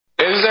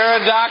Is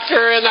there a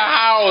doctor in the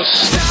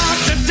house?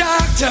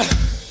 Doctor,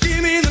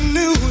 give me the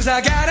news.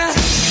 I got a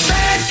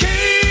bad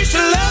case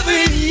of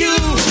loving you.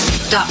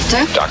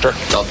 Doctor. Doctor.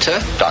 Doctor.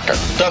 Doctor.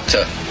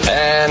 Doctor.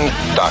 And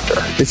doctor.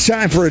 It's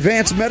time for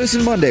Advanced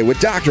Medicine Monday with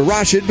Dr.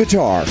 Rashid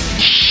Buttar.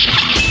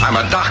 I'm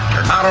a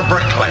doctor, not a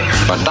bricklayer.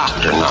 I'm a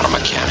doctor, not a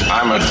mechanic.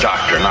 I'm a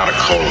doctor, not a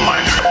coal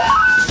miner.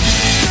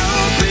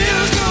 No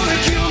pill's gonna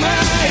kill my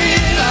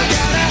head. I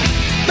got a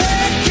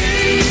bad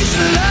case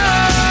of loving you.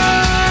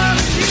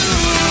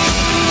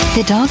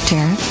 The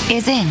doctor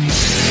is in.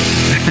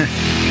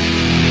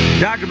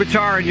 Dr.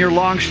 Buttar, in your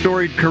long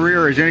storied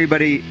career, has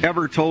anybody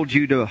ever told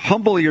you to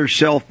humble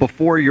yourself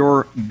before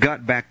your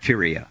gut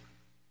bacteria?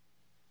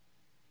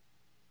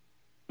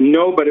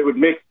 No, but it would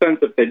make sense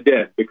if they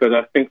did, because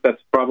I think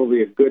that's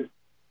probably a good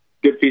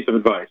piece of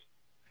advice.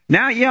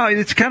 Now, yeah,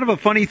 it's kind of a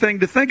funny thing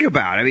to think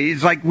about. I mean,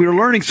 it's like we're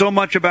learning so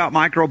much about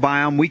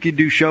microbiome. We could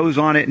do shows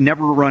on it and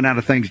never run out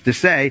of things to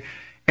say.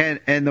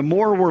 And the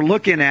more we're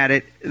looking at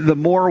it, the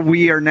more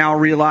we are now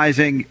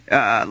realizing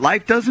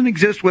life doesn't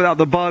exist without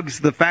the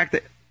bugs. The fact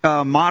that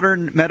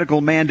modern medical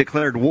man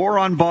declared war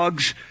on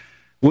bugs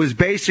was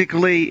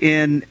basically,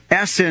 in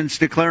essence,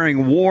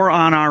 declaring war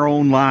on our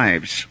own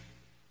lives.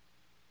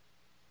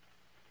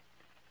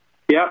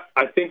 Yeah,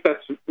 I think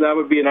that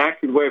would be an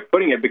accurate way of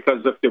putting it,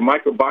 because if the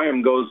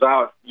microbiome goes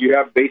out, you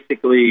have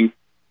basically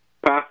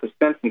passed a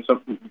sentence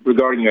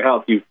regarding your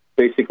health. You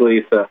basically,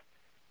 if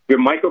your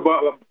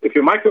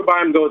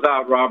microbiome goes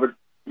out, Robert,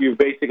 you've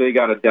basically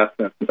got a death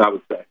sentence, I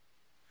would say.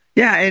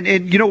 Yeah,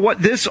 and you know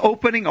what? This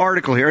opening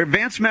article here,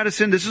 Advanced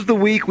Medicine, this is the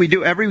week we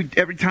do every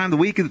time of the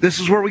week. This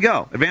is where we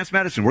go. Advanced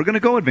Medicine. We're going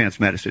to go Advanced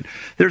Medicine.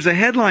 There's a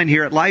headline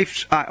here at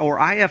Life or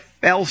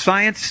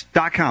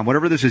IFLscience.com,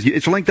 whatever this is.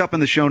 It's linked up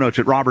in the show notes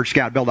at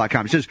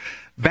robertscottbell.com. It says,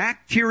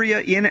 bacteria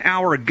in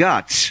our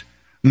guts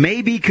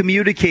may be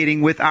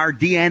communicating with our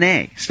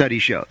DNA, study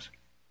shows.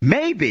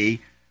 Maybe.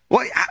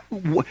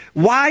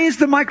 Why is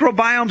the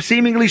microbiome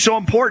seemingly so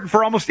important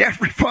for almost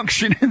every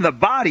function in the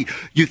body?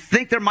 You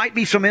think there might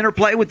be some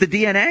interplay with the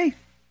DNA?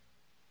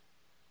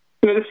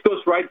 This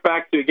goes right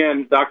back to,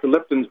 again, Dr.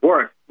 Lipton's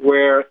work,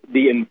 where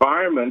the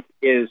environment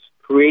is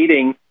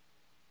creating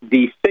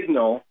the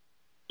signal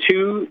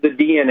to the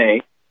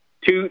DNA,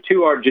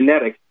 to our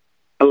genetics,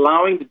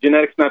 allowing the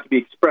genetics not to be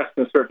expressed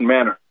in a certain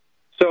manner.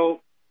 So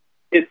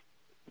it's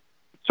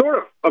sort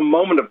of a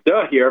moment of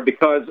duh here,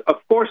 because, of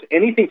course,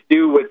 anything to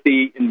do with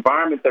the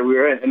environment that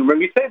we're in, and when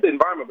we say the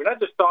environment, we're not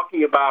just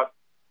talking about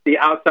the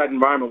outside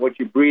environment, what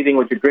you're breathing,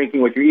 what you're drinking,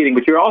 what you're eating,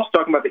 but you're also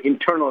talking about the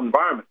internal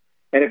environment.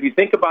 And if you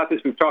think about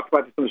this, we've talked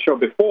about this on the show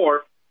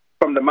before,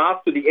 from the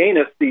mouth to the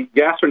anus, the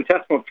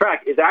gastrointestinal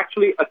tract is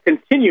actually a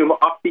continuum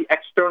of the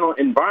external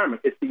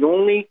environment. It's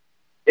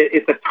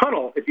a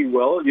tunnel, if you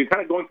will. You're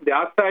kind of going from the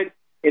outside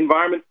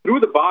environment through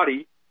the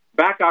body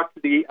back out to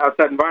the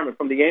outside environment.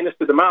 From the anus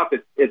to the mouth,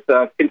 it's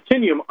a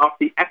continuum of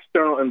the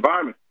external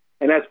environment.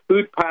 And as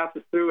food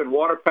passes through and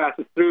water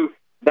passes through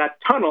that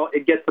tunnel,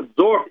 it gets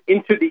absorbed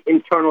into the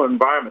internal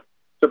environment.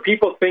 So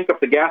people think of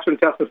the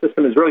gastrointestinal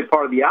system as really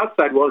part of the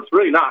outside world. It's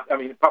really not. I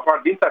mean, it's not part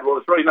of the inside world.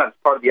 It's really not. It's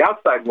part of the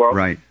outside world.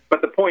 Right.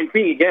 But the point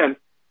being, again,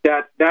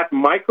 that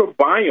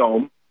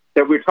microbiome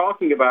that we're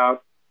talking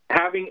about,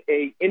 having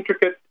a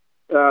intricate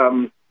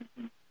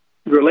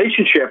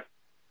relationship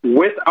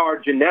with our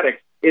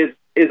genetics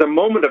is a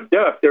moment of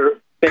duh if there are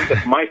things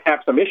that might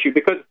have some issue,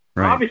 because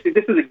obviously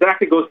this is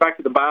exactly goes back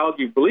to the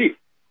biology of belief.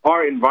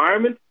 Our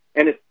environment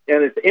and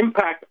its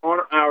impact on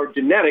our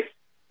genetics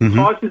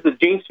causes the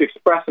genes to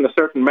express in a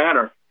certain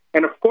manner.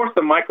 And of course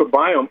the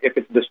microbiome, if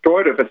it's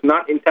destroyed, or if it's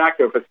not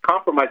intact, or if it's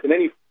compromised in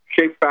any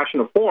shape,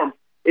 fashion, or form,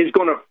 is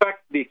going to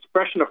affect the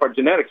expression of our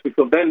genetics, which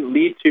will then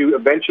lead to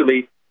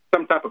eventually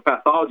some type of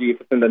pathology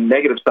if it's in the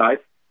negative side,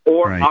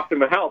 or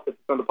optimal health if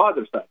it's on the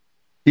positive side.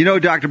 You know,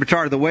 Dr.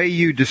 Buttar, the way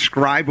you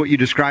describe what you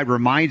described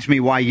reminds me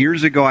why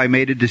years ago I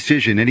made a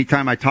decision.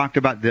 Anytime I talked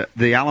about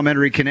the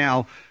alimentary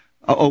canal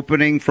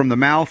opening from the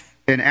mouth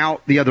and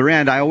out the other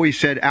end, I always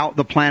said out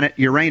the planet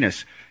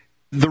Uranus.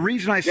 The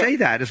reason I say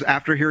that is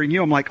after hearing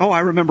you, I'm like, oh, I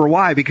remember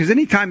why. Because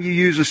anytime you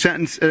use a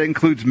sentence that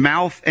includes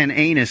mouth and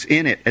anus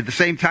in it at the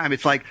same time,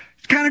 it's like,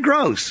 it's kind of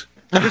gross.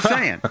 I'm just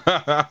saying.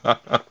 But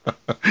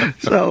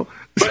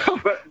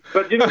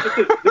you know, this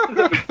is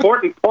an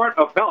important part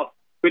of health.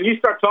 When you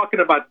start talking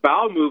about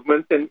bowel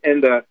movements and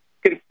the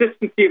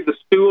consistency of the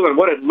stool and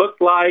what it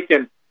looked like,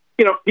 and,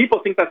 you know, people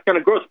think that's kind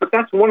of gross, but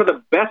that's one of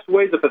the best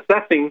ways of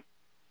assessing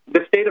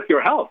the state of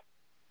your health.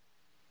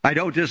 I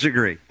don't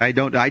disagree. I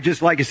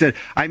just, like I said,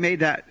 I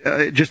made that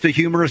just a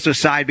humorous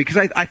aside, because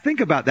I think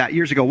about that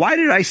years ago. Why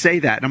did I say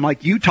that? And I'm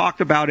like, you talked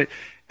about it,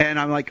 and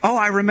I'm like, oh,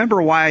 I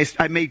remember why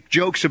I made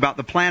jokes about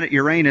the planet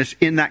Uranus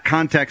in that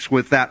context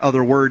with that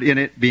other word in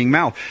it being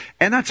mouth.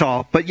 And that's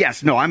all. But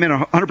yes, no, I'm in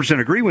 100%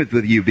 agreement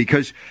with you,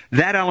 because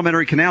that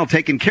alimentary canal,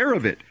 taking care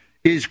of it,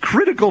 is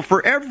critical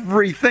for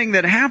everything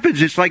that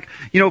happens. It's like,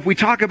 you know, if we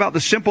talk about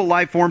the simple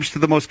life forms to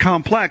the most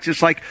complex,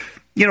 it's like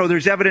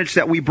there's evidence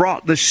that we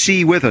brought the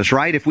sea with us,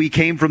 right? If we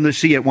came from the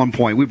sea at one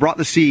point, we brought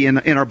the sea in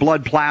our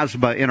blood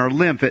plasma, in our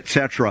lymph,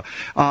 etc.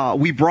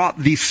 We brought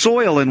the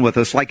soil in with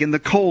us, like in the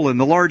colon,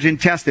 the large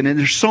intestine, and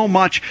there's so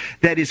much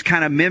that is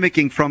kind of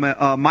mimicking from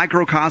a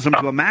microcosm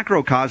to a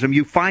macrocosm.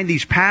 You find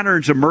these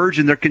patterns emerge,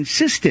 and they're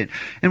consistent.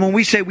 And when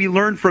we say we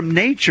learn from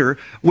nature,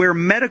 where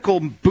medical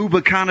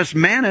Bubacanus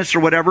Manus or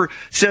whatever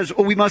says,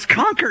 we must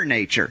conquer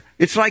nature,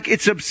 it's like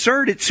it's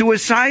absurd, it's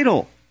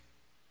suicidal.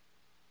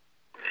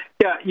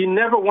 Yeah, you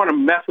never want to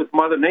mess with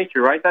Mother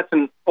Nature, right? That's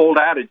an old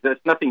adage.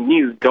 That's nothing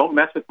new. Don't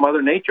mess with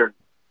Mother Nature.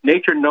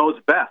 Nature knows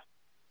best.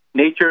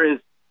 Nature is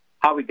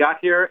how we got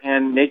here,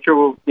 and nature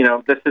will,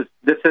 this is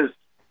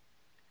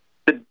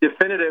the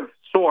definitive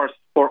source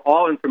for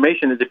all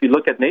information is if you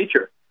look at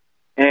nature.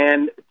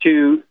 And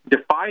to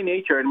define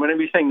nature, and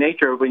whenever you're saying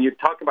nature, when you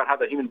talk about how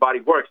the human body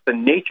works, the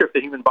nature of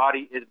the human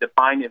body is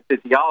defined in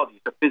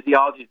physiology. So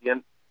physiology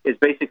is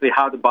basically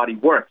how the body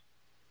works.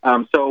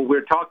 So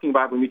we're talking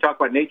about, when we talk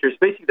about nature, it's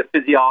basically the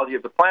physiology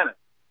of the planet.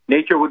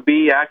 Nature would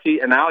be actually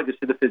analogous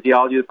to the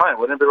physiology of the planet.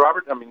 Wouldn't it be,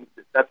 Robert? I mean,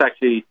 that's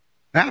actually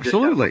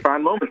absolutely a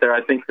profound moment there.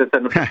 I think that's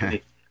an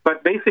epiphany.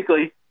 But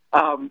basically,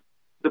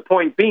 the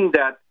point being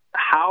that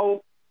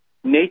how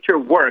nature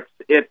works,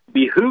 it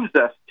behooves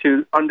us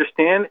to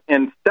understand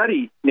and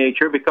study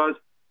nature because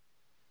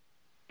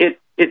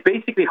it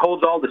basically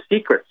holds all the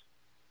secrets.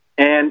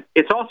 And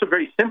it's also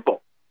very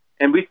simple.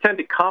 And we tend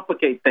to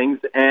complicate things,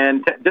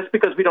 and just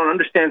because we don't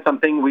understand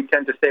something, we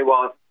tend to say,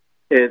 well,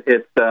 we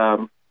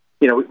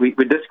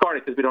discard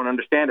it because we don't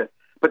understand it.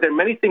 But there are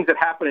many things that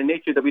happen in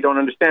nature that we don't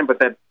understand, but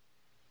that,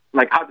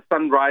 like how the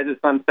sun rises,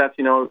 sun sets,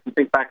 if you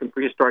think back in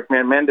prehistoric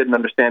man didn't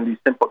understand these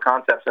simple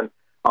concepts and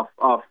of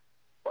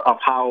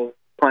how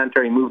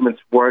planetary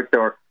movements worked,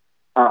 or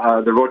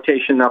the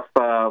rotation of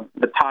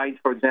the tides,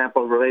 for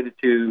example, related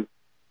to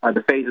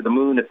the phase of the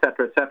moon, et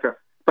cetera, et cetera.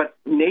 But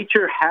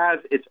nature has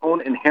its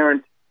own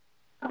inherent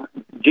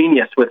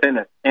genius within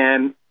it,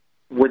 and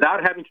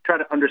without having to try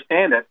to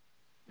understand it,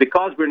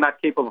 because we're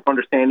not capable of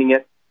understanding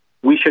it,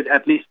 we should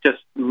at least just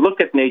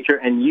look at nature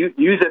and use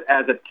it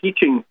as a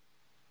teaching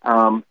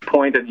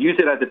point, and use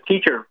it as a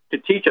teacher to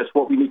teach us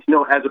what we need to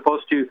know, as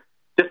opposed to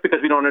just because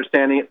we don't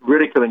understand it,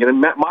 ridiculing it. And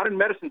modern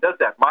medicine does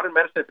that. Modern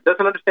medicine, if it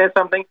doesn't understand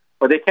something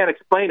or they can't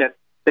explain it,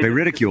 they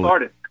ridicule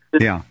it.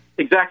 Yeah.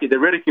 Exactly, they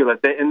ridicule it,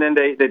 and then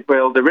they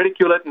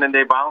ridicule it, and then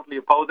they violently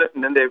oppose it,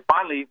 and then they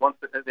finally, once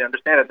they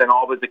understand it, then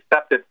always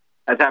accept it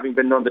as having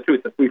been known the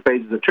truth, the three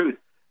phases of truth.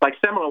 Like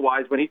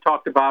Semmelweis, when he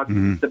talked about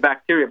the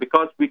bacteria,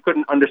 because we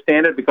couldn't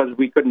understand it, because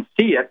we couldn't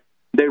see it,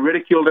 they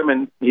ridiculed him,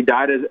 and he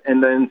died in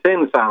the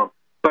insane asylum.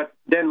 But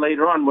then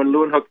later on, when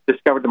Leeuwenhoek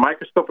discovered the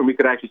microscope, and we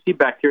could actually see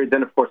bacteria,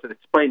 then of course it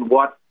explained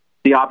what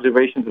the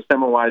observations of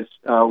Semmelweis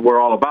were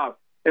all about.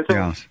 And so.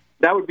 Yes.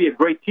 That would be a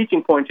great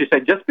teaching point to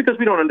say, just because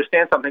we don't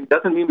understand something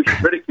doesn't mean we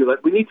should ridicule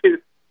it. We need to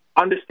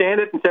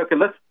understand it and say, okay,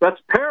 let's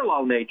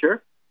parallel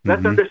nature.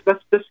 Let's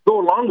just go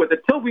along with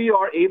it till we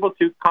are able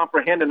to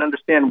comprehend and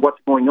understand what's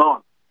going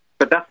on.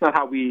 But that's not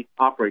how we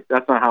operate.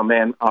 That's not how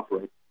man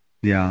operates.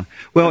 Yeah.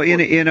 Well,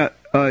 in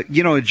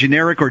a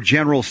generic or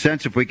general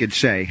sense, if we could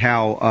say,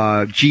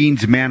 how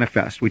genes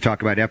manifest. We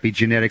talk about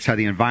epigenetics, how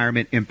the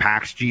environment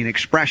impacts gene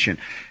expression.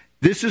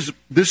 This is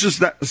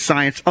the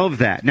science of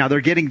that. Now, they're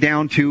getting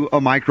down to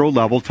a micro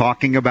level,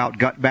 talking about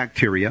gut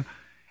bacteria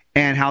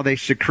and how they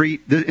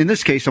secrete, in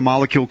this case, a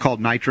molecule called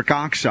nitric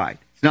oxide.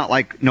 It's not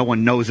like no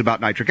one knows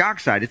about nitric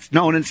oxide. It's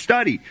known and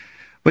studied.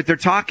 But they're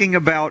talking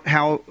about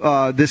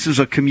how this is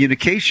a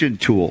communication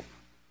tool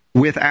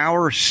with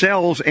our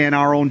cells and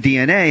our own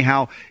DNA,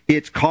 how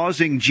it's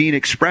causing gene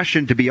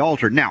expression to be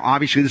altered. Now,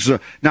 obviously, this is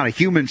not a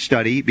human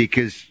study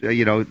because,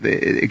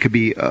 it could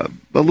be a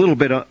little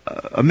bit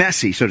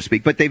messy, so to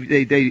speak. But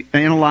they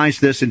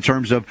analyzed this in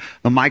terms of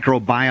the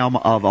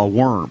microbiome of a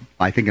worm,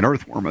 I think an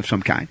earthworm of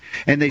some kind.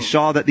 And they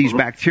saw that these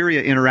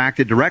bacteria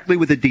interacted directly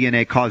with the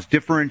DNA, caused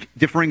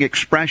differing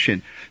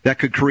expression that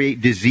could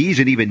create disease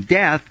and even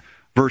death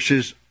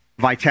versus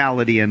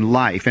vitality and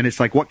life. And it's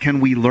like, what can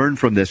we learn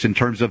from this in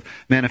terms of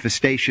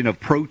manifestation of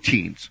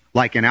proteins,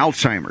 like in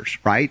Alzheimer's,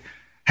 right?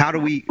 How do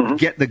we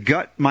get the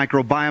gut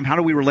microbiome? How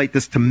do we relate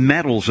this to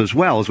metals as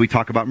well, as we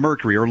talk about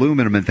mercury or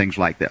aluminum and things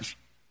like this?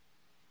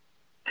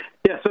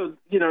 Yeah, so,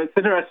 it's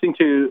interesting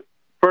to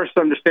first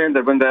understand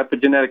that when the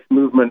epigenetics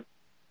movement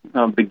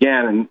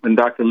began, and when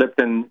Dr.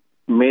 Lipton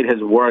made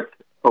his work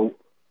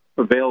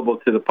available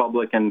to the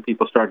public and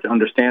people started to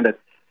understand it,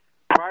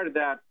 prior to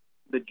that,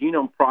 the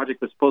Genome Project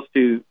was supposed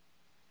to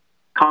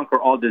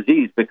conquer all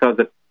disease because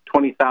the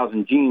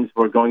 20,000 genes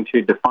were going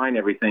to define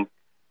everything.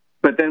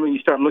 But then when you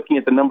start looking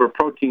at the number of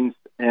proteins,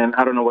 and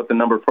I don't know what the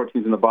number of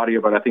proteins in the body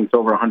are, but I think it's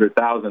over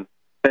 100,000,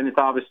 then it's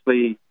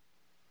obviously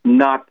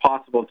not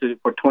possible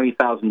for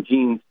 20,000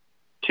 genes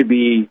to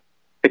be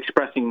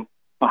expressing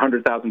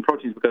 100,000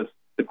 proteins, because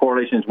the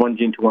correlation is one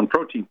gene to one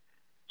protein.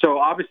 So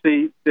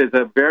obviously there's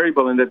a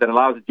variable in there that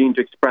allows a gene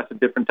to express a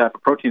different type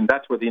of protein.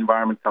 That's where the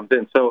environment comes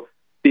in. So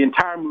the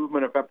entire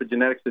movement of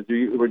epigenetics that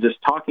we were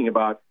just talking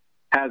about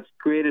has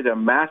created a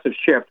massive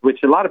shift, which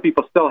a lot of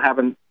people still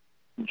haven't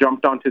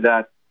jumped onto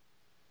that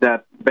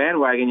that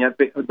bandwagon yet.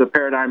 The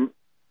paradigm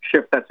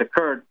shift that's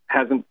occurred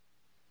hasn't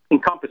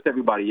encompassed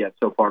everybody yet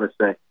so far. Let's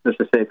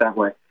just say it that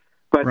way.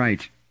 But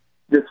right.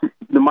 The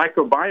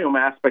microbiome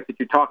aspect that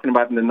you're talking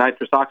about, and the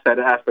nitrous oxide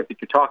aspect that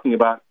you're talking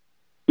about,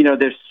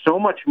 there's so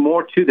much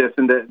more to this,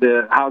 and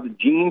how the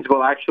genes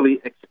will actually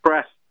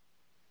express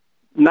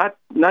not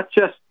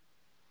just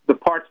the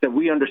parts that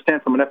we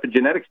understand from an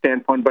epigenetic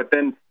standpoint, but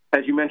then,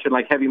 as you mentioned,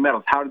 like heavy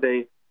metals, how do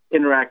they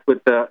interact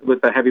with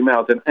the heavy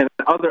metals and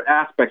other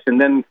aspects,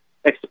 and then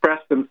express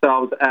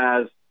themselves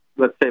as,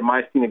 let's say,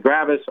 myasthenia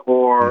gravis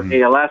or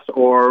ALS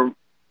or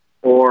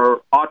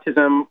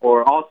autism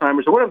or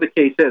Alzheimer's or whatever the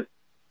case is.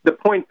 The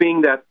point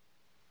being that,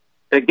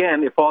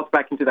 again, it falls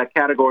back into that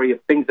category of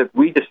things that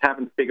we just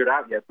haven't figured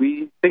out yet.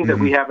 Things that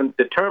we haven't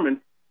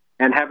determined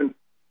and haven't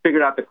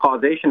figured out the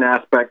causation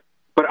aspect,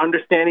 but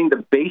understanding the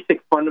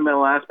basic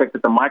fundamental aspect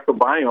that the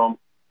microbiome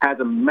has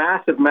a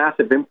massive,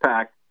 massive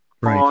impact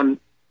on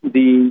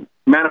the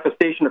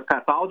manifestation of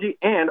pathology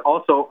and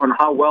also on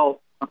how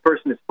well a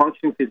person is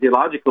functioning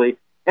physiologically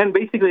and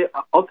basically,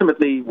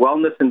 ultimately,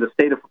 wellness in the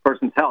state of a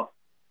person's health.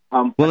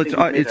 Well,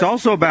 it's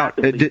also about,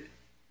 Dr.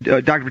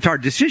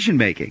 Buttar,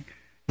 decision-making.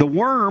 The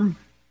worm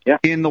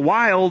in the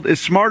wild is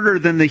smarter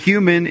than the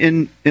human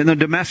in the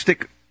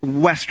domestic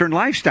Western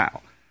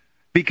lifestyle.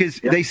 Because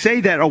they say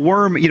that a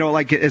worm,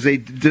 like as they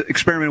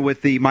experimented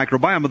with the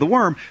microbiome of the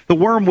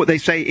worm, what they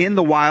say in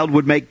the wild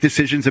would make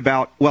decisions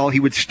about, well,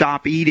 he would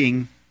stop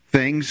eating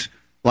things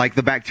like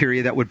the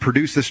bacteria that would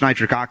produce this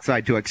nitric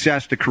oxide to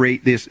excess to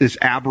create this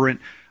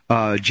aberrant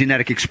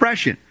genetic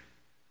expression.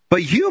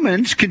 But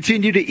humans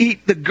continue to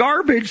eat the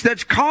garbage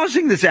that's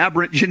causing this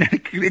aberrant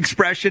genetic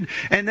expression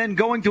and then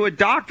going to a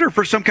doctor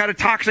for some kind of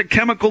toxic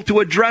chemical to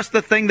address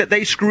the thing that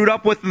they screwed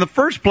up with in the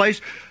first place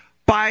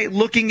by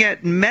looking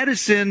at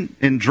medicine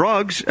and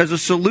drugs as a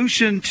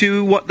solution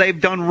to what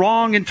they've done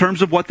wrong in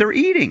terms of what they're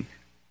eating.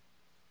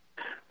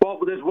 Well,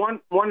 there's one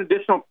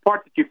additional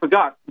part that you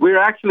forgot. We're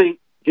actually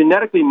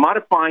genetically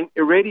modifying,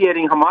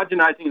 irradiating,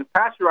 homogenizing, and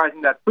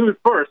pasteurizing that food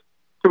first.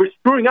 So we're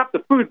screwing up the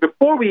food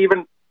before we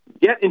even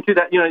get into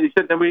that. You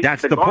said that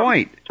That's the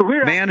point. So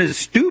man is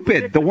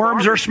stupid. The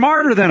worms are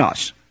smarter than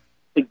us.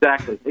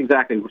 Exactly.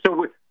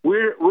 So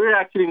we're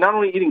actually not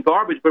only eating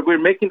garbage, but we're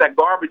making that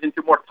garbage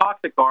into more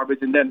toxic garbage.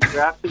 And then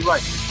you're absolutely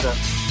right.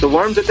 The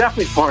worms are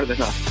definitely smarter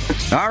than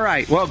us. All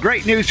right. Well,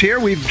 great news here.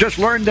 We've just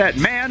learned that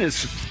man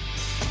is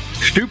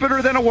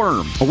stupider than a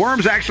worm. A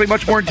worm's actually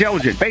much more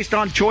intelligent based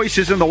on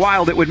choices in the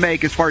wild it would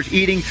make as far as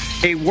eating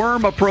a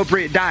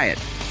worm-appropriate diet.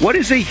 What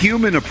is a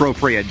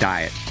human-appropriate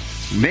diet?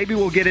 Maybe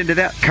we'll get into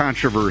that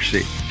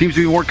controversy. Seems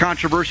to be more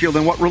controversial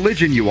than what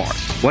religion you are.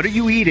 What are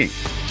you eating?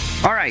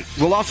 All right,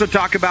 we'll also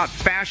talk about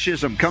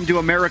fascism come to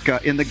America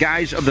in the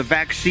guise of the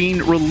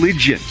vaccine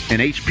religion and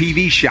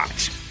HPV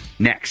shots.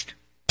 Next.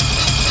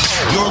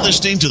 You're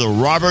listening to The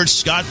Robert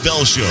Scott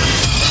Bell Show.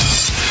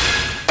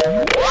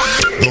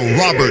 The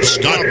Robert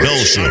Scott Bell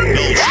Show.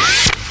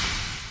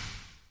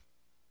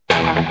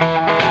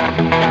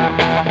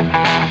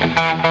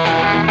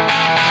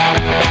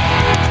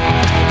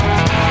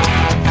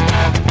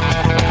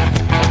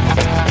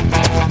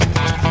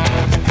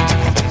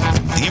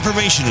 The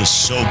information is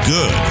so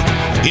good,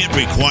 it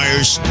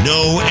requires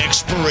no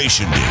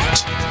expiration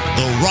date.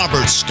 The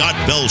Robert Scott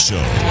Bell Show.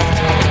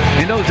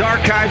 And those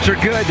archives are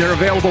good. They're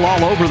available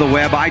all over the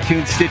web.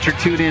 iTunes, Stitcher,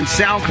 TuneIn,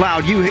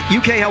 SoundCloud,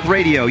 UK Health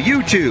Radio,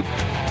 YouTube,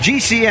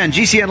 GCN,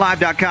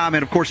 GCNlive.com,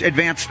 and, of course,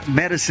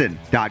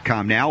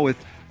 AdvancedMedicine.com now with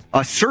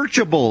a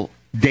searchable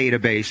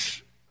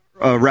database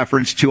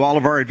reference to all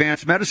of our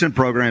advanced medicine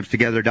programs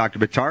together, Dr.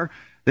 Buttar.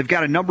 They've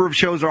got a number of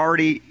shows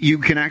already. You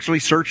can actually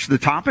search the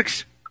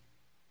topics?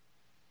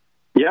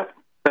 Yep,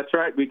 that's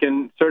right. We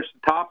can search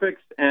the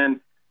topics, and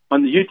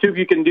on the YouTube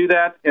you can do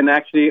that, and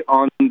actually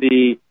on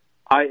the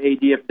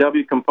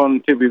IADFW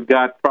component too, we've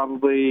got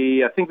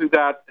we've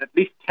got at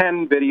least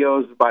 10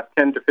 videos, about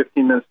 10 to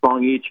 15 minutes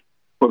long each,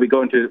 where we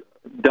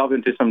delve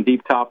into some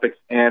deep topics,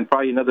 and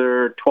probably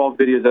another 12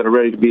 videos that are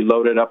ready to be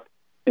loaded up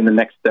in the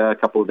next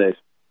couple of days.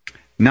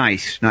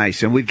 Nice.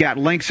 And we've got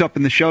links up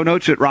in the show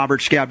notes at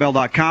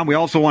robertscottbell.com. We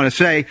also want to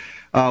say,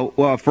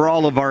 for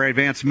all of our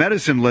advanced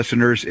medicine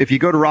listeners, if you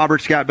go to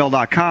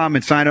robertscottbell.com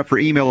and sign up for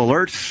email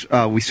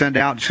alerts, we send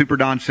out, Super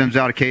Don sends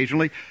out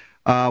occasionally,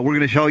 we're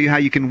going to show you how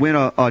you can win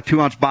a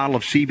 2-ounce bottle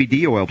of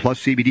CBD oil,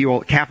 plus CBD oil,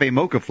 cafe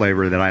mocha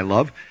flavor that I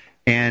love.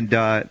 And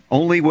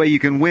only way you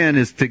can win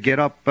is to get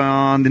up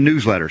on the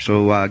newsletter.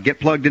 So get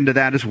plugged into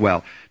that as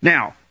well.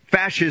 Now,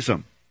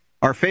 fascism,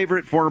 our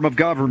favorite form of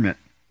government.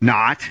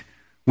 Not.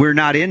 We're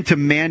not into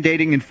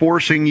mandating and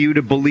forcing you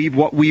to believe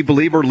what we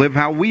believe or live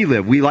how we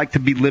live. We like to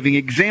be living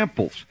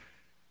examples.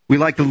 We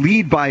like to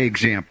lead by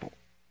example.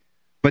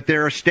 But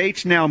there are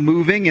states now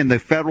moving, and the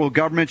federal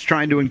government's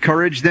trying to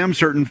encourage them,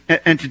 certain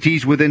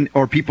entities within,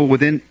 or people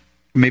within,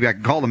 maybe I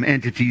can call them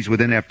entities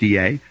within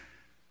FDA,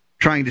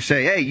 trying to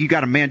say, hey, you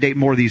got to mandate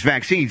more of these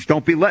vaccines.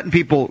 Don't be letting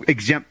people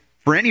exempt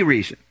for any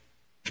reason,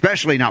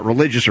 especially not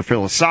religious or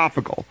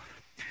philosophical.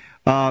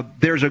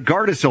 There's a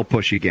Gardasil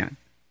push again.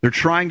 They're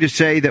trying to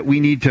say that we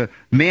need to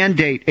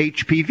mandate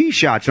HPV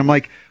shots. I'm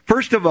like,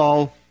 first of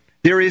all,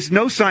 There is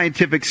no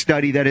scientific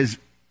study that has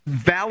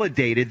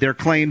validated their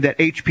claim that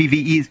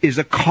HPV is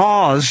a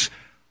cause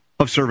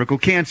of cervical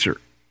cancer.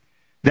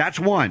 That's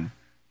one.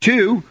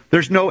 Two,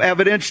 there's no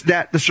evidence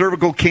that the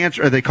cervical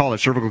cancer, or they call it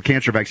cervical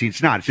cancer vaccine.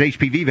 It's not. It's an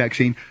HPV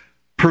vaccine.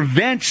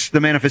 Prevents the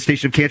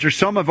manifestation of cancer.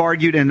 Some have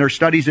argued in their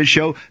studies that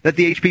show that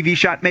the HPV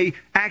shot may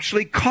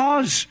actually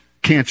cause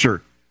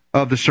cancer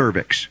of the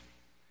cervix.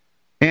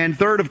 And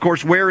third, of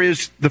course, where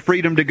is the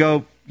freedom to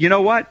go, you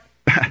know what?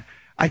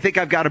 I think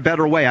I've got a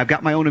better way. I've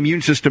got my own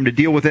immune system to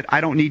deal with it.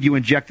 I don't need you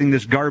injecting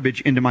this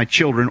garbage into my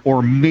children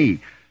or me.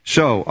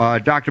 So,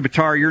 Dr.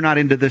 Buttar, you're not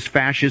into this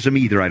fascism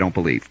either, I don't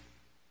believe.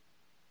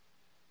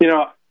 You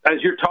know,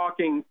 as you're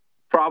talking,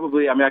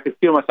 probably, I could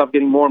feel myself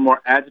getting more and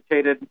more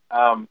agitated.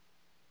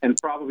 And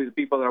probably the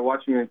people that are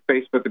watching me on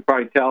Facebook could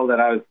probably tell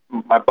that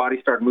my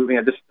body started moving.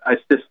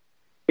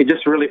 It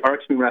just really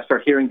irks me when I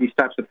start hearing these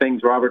types of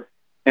things, Robert.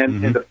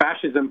 And the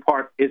fascism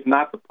part is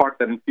not the part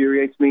that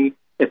infuriates me.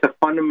 It's a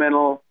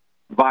fundamental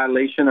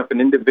violation of an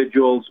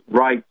individual's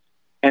rights,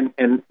 and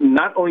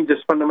not only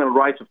just fundamental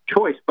rights of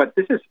choice, but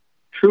this is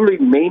truly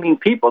maiming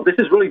people. This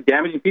is really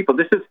damaging people.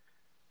 This is,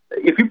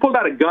 if you pulled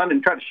out a gun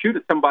and tried to shoot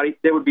at somebody,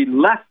 it would be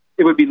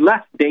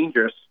less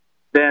dangerous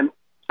than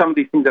some of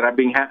these things that are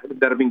being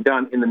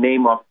done in the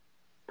name of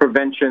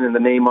prevention, in the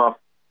name of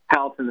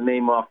health, in the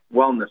name of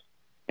wellness.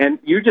 And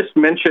you just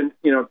mentioned,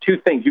 two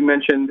things. You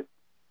mentioned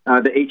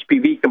the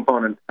HPV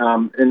component.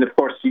 And, of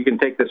course, you can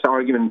take this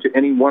argument to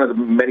any one of the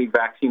many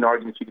vaccine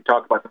arguments. You can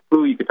talk about the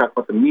flu. You can talk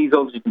about the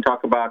measles. You can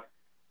talk about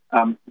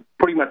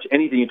pretty much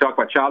anything. You talk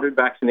about childhood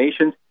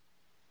vaccinations.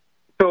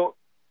 So,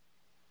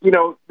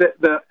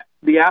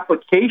 the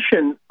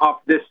application of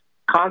this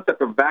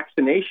concept of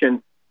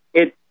vaccination,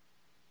 it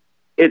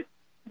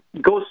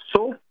goes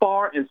so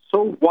far and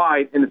so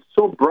wide and it's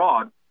so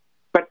broad.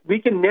 But we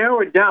can narrow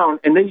it down,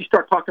 and then you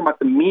start talking about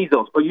the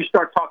measles, or you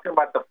start talking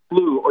about the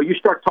flu, or you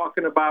start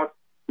talking about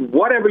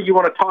whatever you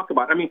want to talk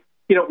about.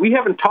 We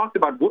haven't talked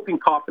about whooping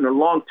cough in a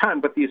long time,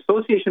 but the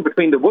association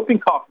between the whooping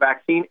cough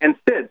vaccine and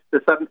SIDS,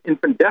 the sudden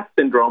infant death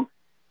syndrome,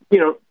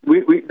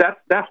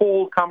 that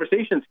whole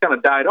conversation's kind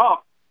of died off.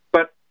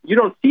 But you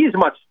don't see as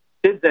much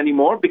SIDS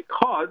anymore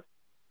because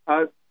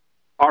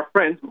our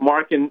friends,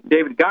 Mark and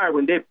David Geyer,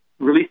 when they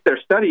released their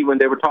study, when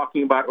they were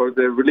talking about, or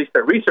they released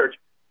their research,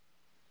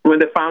 when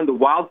they found the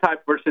wild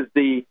type versus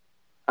there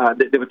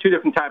were two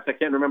different types. I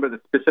can't remember the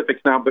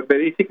specifics now, but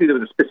basically there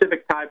was a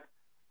specific type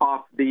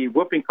of the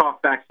whooping cough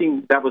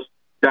vaccine that was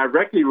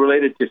directly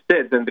related to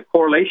SIDS, and the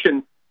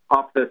correlation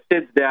of the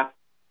SIDS death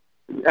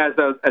as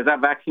that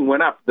vaccine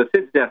went up, the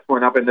SIDS deaths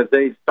went up, and as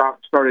they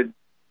started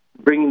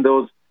bringing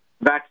those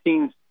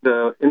vaccines,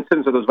 the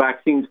incidence of those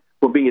vaccines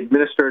were being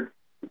administered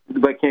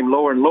became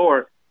lower and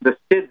lower. The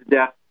SIDS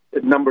death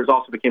numbers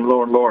also became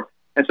lower and lower.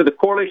 And so the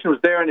correlation was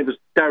there, and it was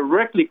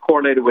directly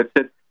correlated with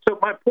it. So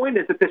my point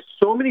is that there's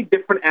so many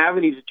different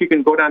avenues that you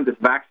can go down this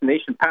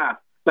vaccination path.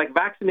 Like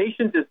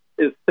vaccinations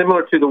is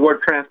similar to the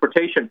word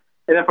transportation.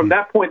 And then from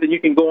that point, then you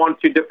can go on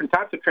to different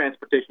types of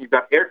transportation. You've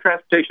got air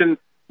transportation,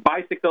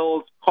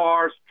 bicycles,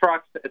 cars,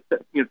 trucks,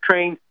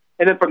 trains.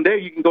 And then from there,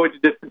 you can go into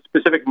different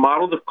specific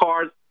models of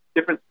cars,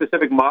 different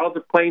specific models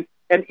of planes.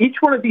 And each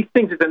one of these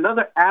things is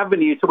another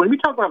avenue. So when we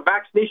talk about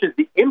vaccinations,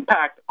 the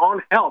impact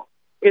on health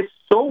is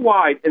so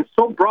wide and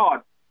so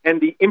broad,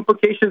 and the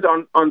implications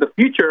on the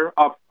future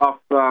of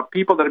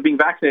people that are being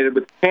vaccinated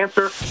with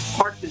cancer,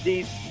 heart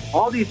disease,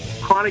 all these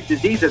chronic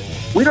diseases,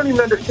 we don't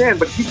even understand.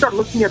 But if you start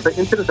looking at the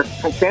incidence of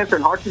cancer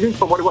and heart disease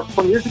from what it was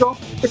 20 years ago,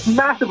 it's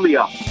massively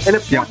up. And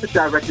of course it's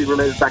directly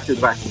related back to the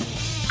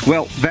vaccine.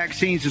 Well,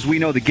 vaccines, as we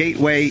know, the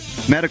gateway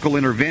medical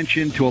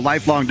intervention to a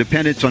lifelong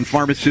dependence on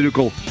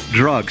pharmaceutical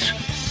drugs.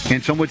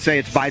 And some would say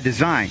it's by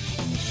design.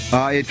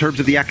 In terms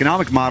of the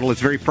economic model,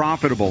 it's very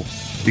profitable,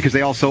 because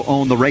they also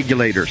own the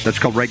regulators. That's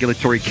called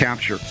regulatory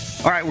capture.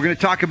 All right, we're going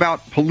to talk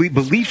about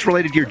beliefs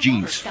related to your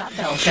genes.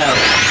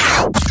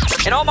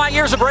 In all my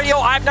years of radio,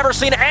 I've never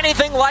seen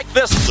anything like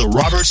this. The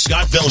Robert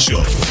Scott Bell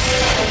Show.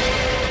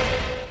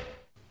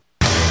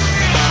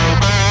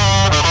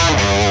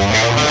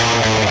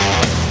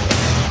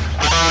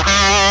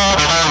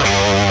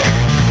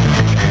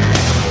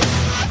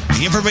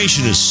 The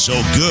information is so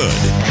good,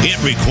 it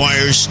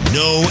requires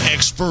no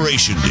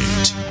expiration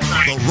date.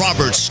 The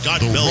Robert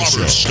Scott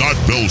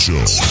Bell Show.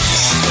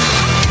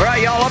 All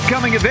right, y'all,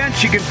 upcoming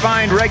events you can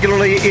find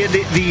regularly in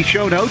the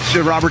show notes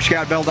at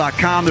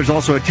robertscottbell.com. There's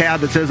also a tab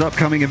that says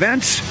upcoming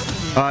events.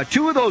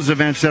 Two of those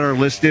events that are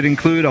listed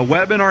include a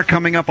webinar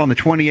coming up on the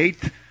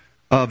 28th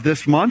of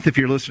this month, if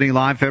you're listening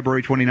live,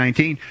 February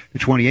 2019, the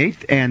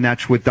 28th, and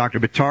that's with Dr.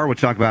 Buttar. We'll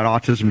talk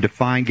about Autism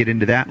Defined, get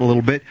into that in a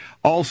little bit.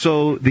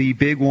 Also, the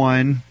big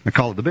one, I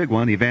call it the big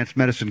one, the Advanced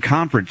Medicine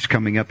Conference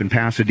coming up in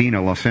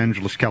Pasadena, Los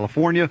Angeles,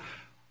 California,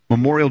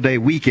 Memorial Day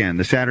weekend,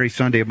 the Saturday,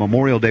 Sunday of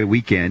Memorial Day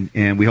weekend,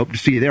 and we hope to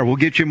see you there. We'll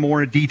get you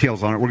more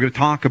details on it. We're going to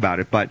talk about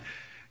it, but,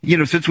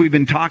 since we've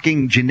been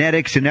talking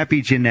genetics and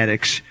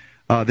epigenetics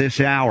this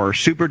hour,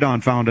 Super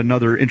Don found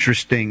another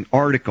interesting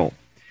article.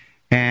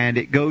 And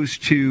it goes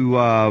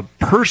to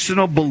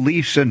personal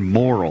beliefs and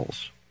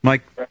morals.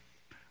 Like,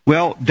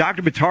 Well,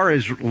 Dr. Buttar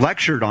has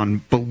lectured on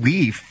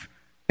belief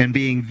and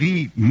being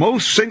the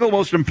single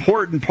most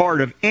important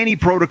part of any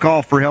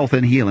protocol for health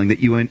and healing that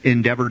you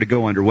endeavor to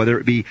go under, whether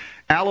it be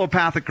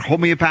allopathic or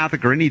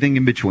homeopathic or anything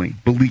in between,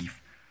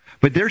 belief.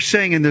 But they're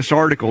saying in this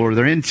article, or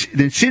they're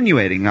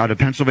insinuating out of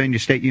Pennsylvania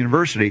State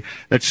University,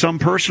 that some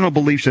personal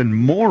beliefs and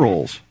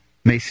morals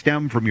may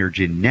stem from your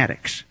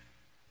genetics.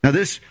 Now,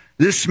 this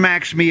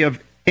smacks me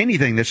of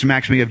anything that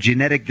smacks me of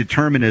genetic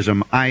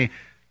determinism. I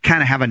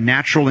kind of have a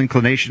natural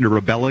inclination to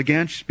rebel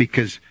against,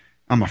 because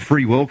I'm a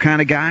free will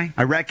kind of guy.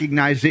 I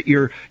recognize that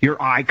your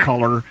eye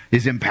color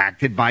is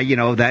impacted by,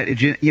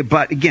 that.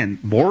 But again,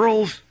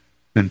 morals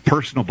and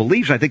personal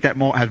beliefs, I think that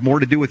has more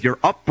to do with your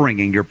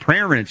upbringing, your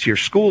parents, your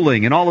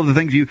schooling, and all of the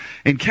things you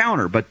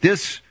encounter. But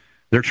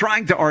they're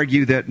trying to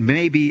argue that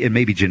maybe it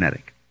may be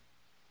genetic.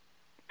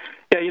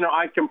 Yeah,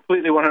 I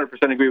completely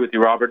 100% agree with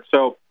you, Robert.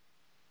 So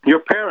your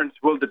parents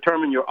will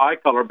determine your eye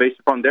color based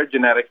upon their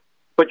genetics,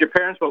 but your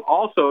parents will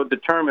also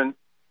determine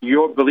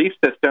your belief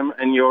system,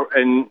 and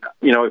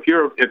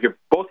if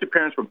both your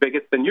parents were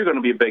bigots, then you're going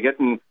to be a bigot,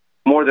 and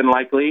more than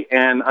likely,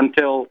 and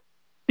until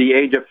the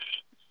age of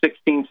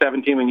 16,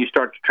 17, when you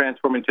start to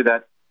transform into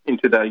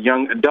the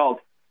young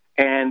adult,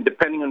 and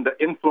depending on the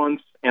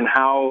influence and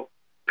how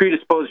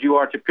predisposed you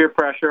are to peer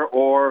pressure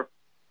or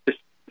to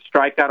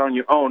strike out on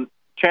your own,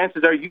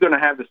 chances are you're going to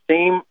have the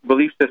same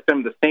belief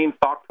system, the same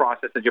thought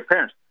process as your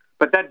parents.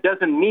 But that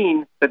doesn't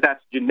mean that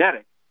that's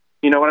genetic.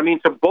 You know what I mean?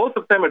 So both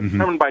of them are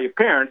determined by your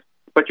parents,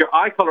 but your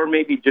eye color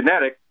may be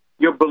genetic.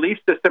 Your belief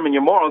system and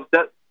your morals,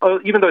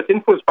 even though it's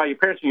influenced by your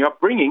parents and your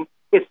upbringing,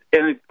 and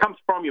it comes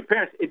from your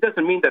parents, it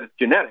doesn't mean that it's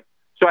genetic.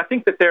 So I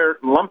think that they're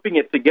lumping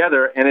it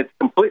together, and it's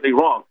completely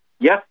wrong.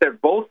 Yes, they're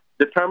both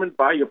determined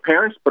by your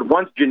parents, but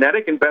one's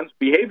genetic and one's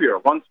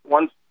behavioral.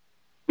 One's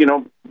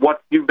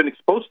what you've been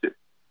exposed to.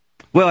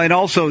 Well, and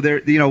also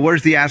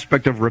where's the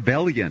aspect of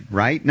rebellion,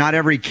 right? Not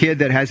every kid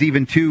that has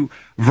even two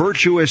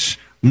virtuous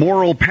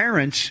moral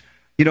parents,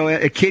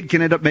 a kid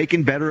can end up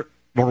making better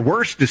or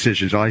worse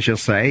decisions, I shall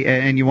say,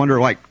 and you wonder,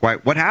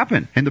 what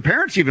happened? And the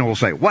parents even will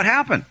say, what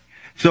happened?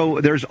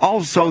 So there's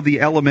also the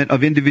element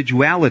of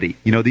individuality.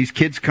 These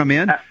kids come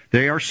in,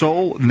 they are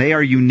soul, and they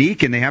are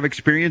unique, and they have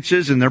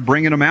experiences, and they're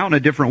bringing them out in a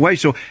different way.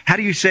 So how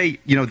do you say,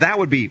 that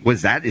would be,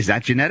 is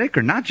that genetic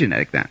or not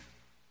genetic then?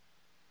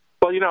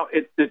 Well,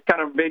 it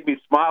kind of made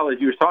me smile as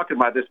you were talking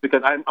about this,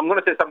 because I'm going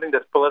to say something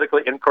that's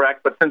politically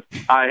incorrect, but since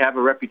I have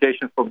a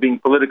reputation for being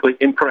politically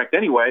incorrect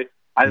anyway,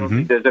 I don't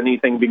think there's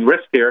anything being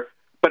risked here.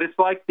 But it's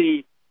like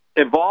the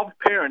evolved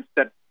parents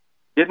that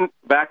didn't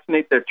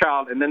vaccinate their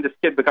child, and then this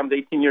kid becomes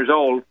 18 years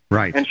old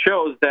and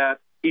shows that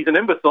he's an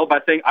imbecile by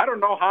saying, I don't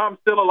know how I'm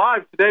still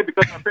alive today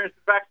because my parents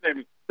didn't vaccinate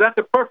me. So that's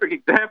a perfect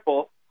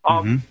example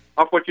of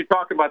what you're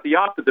talking about, the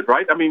opposite,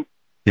 right? I mean,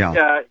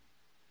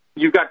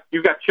 you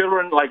got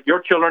children like your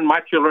children, my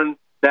children,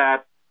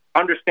 that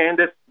understand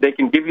this. They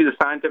can give you the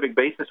scientific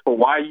basis for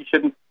why you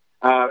shouldn't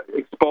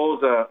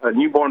expose a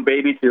newborn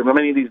baby to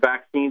many of these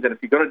vaccines. And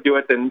if you're going to do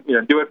it, then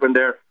do it when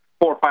they're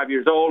 4 or 5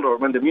 years old, or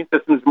when the immune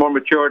system is more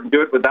matured, and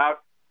do it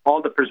without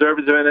all the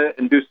preservatives in it,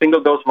 and do single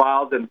dose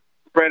vials and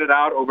spread it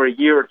out over a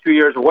year or 2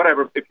 years or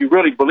whatever, if you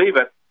really believe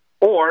it,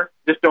 or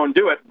just don't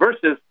do it,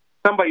 versus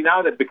somebody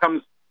now that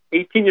becomes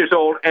 18 years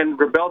old and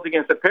rebels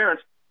against their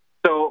parents.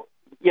 So,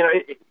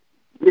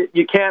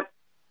 you can't,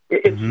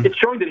 it's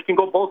showing that it can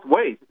go both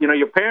ways.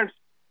 Your parents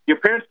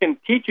can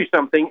teach you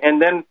something, and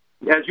then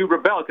as you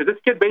rebel, because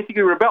this kid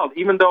basically rebelled,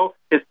 even though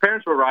his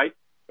parents were right,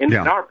 in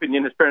our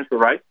opinion, his parents were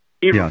right,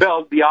 he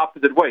rebelled the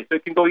opposite way. So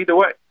it can go either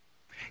way.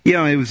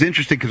 It was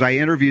interesting because I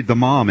interviewed the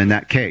mom in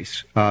that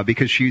case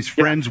because she's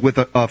friends with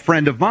a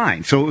friend of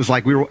mine. So it was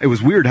like it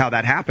was weird how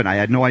that happened. I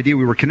had no idea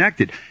we were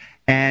connected.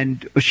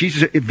 And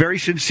she's very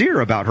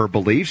sincere about her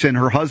beliefs, and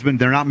her husband,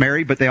 they're not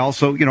married, but they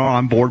also, are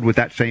on board with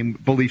that same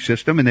belief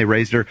system, and they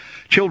raised their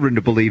children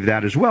to believe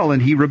that as well.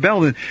 And he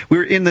rebelled. And we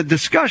were in the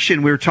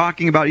discussion, we were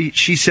talking about,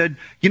 she said,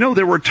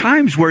 there were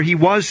times where he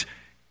was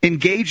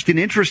engaged and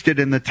interested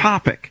in the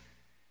topic.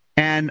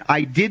 And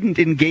I didn't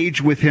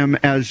engage with him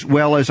as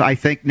well as I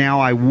think now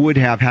I would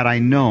have had I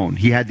known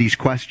he had these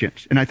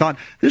questions. And I thought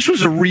this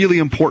was a really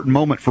important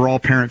moment for all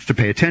parents to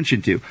pay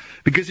attention to.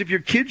 Because if your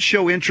kids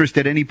show interest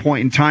at any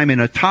point in time in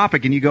a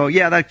topic and you go,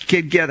 that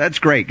kid, that's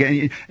great,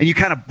 and you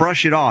kind of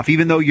brush it off,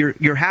 even though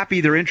you're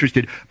happy they're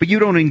interested, but you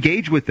don't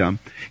engage with them,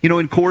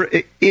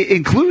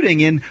 including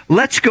in,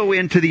 let's go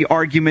into the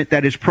argument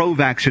that is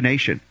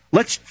pro-vaccination.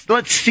 Let's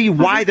see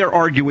why they're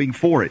arguing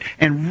for it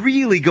and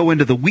really go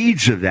into the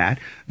weeds of that.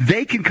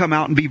 They can come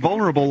out and be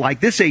vulnerable like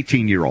this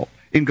 18-year-old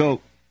and go,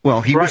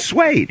 well, he was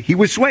swayed. He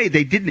was swayed.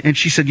 They didn't. And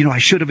she said, I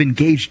should have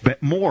engaged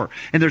more.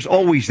 And there's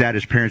always that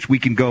as parents. We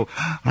can go,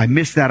 I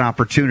missed that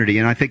opportunity.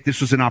 And I think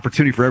this was an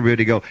opportunity for everybody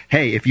to go,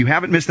 hey, if you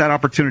haven't missed that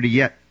opportunity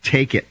yet,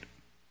 take it.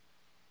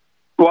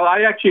 Well,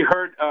 I actually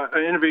heard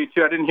an interview,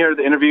 too. I didn't hear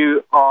the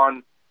interview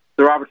on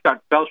the Robert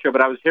Scott Bell Show,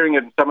 but I was hearing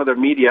it in some other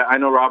media. I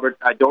know, Robert,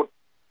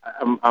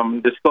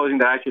 I'm disclosing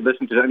that I actually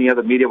listen to any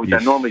other media, which I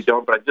normally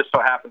don't, but I just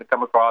so happened to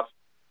come across.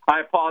 I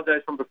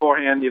apologize from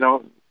beforehand,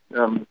 so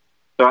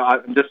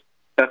I'm just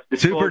That's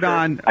disclosure. Super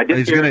Don I did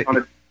is hear going it on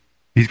to.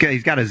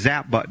 He's got a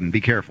zap button.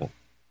 Be careful.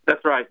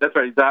 That's right.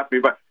 Exactly.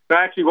 But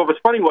actually, what was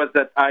funny was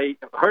that I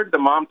heard the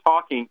mom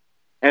talking,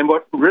 and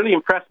what really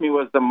impressed me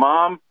was the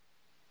mom,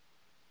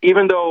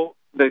 even though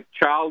the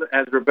child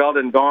has rebelled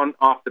and gone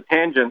off the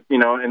tangent,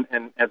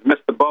 and has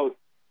missed the boat,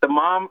 the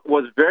mom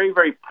was very,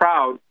 very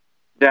proud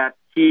that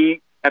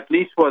he at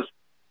least was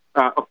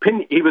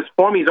he was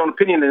forming his own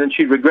opinion, and then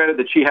she regretted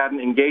that she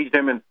hadn't engaged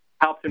him and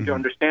helped him to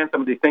understand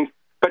some of these things.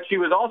 But she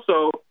was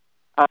also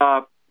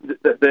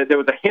there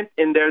was a hint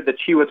in there that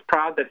she was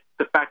proud that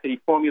the fact that he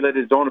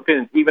formulated his own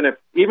opinions, even if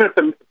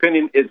the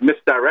opinion is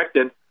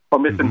misdirected or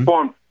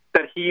misinformed,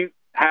 that he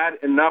had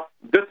enough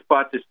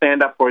chutzpah to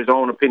stand up for his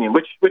own opinion.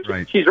 Which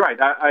right. She's right.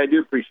 I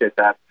do appreciate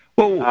that.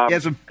 Well,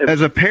 as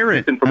a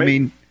parent, I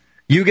mean,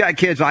 you got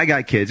kids, I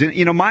got kids,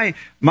 and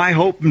my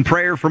hope and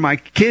prayer for my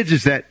kids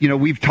is that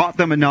we've taught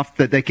them enough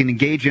that they can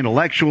engage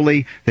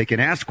intellectually, they can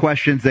ask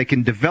questions, they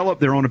can develop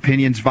their own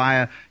opinions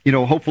via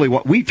hopefully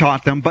what we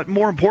taught them, but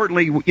more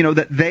importantly,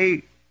 that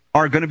they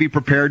are going to be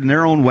prepared in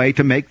their own way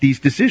to make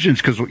these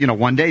decisions because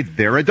one day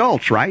they're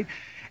adults, right?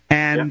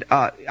 And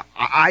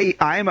I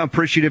am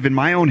appreciative in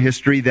my own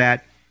history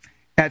that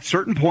at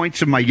certain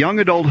points of my young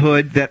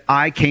adulthood that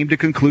I came to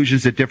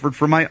conclusions that differed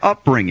from my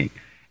upbringing,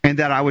 and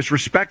that I was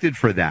respected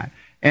for that.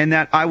 And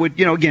that I would,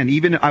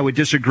 even I would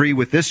disagree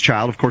with this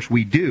child. Of course,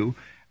 we do.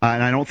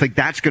 And I don't think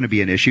that's going to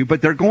be an issue.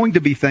 But there are going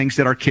to be things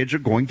that our kids are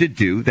going to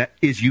do that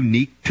is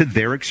unique to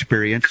their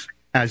experience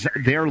as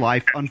their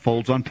life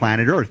unfolds on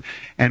planet Earth.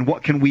 And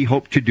what can we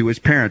hope to do as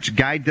parents?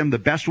 Guide them the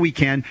best we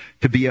can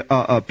to be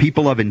a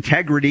people of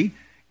integrity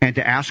and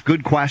to ask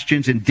good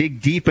questions and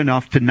dig deep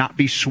enough to not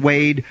be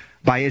swayed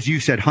by, as you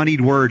said, honeyed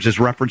words, as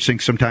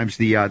referencing sometimes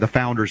the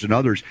founders and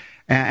others.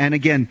 And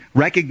again,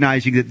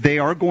 recognizing that they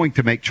are going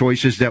to make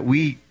choices that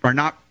we are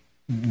not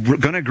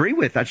going to agree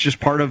with. That's just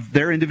part of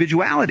their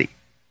individuality.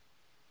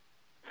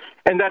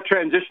 And that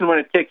transition, when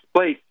it takes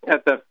place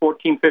at the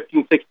 14,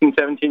 15, 16,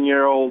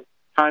 17-year-old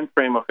time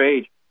frame of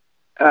age,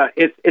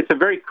 it's a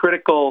very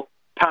critical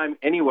time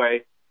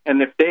anyway.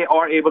 And if they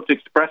are able to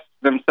express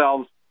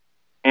themselves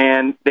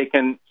and they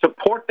can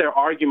support their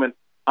argument,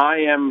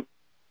 I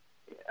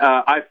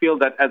feel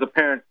that as a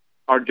parent,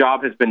 our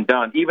job has been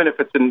done, even if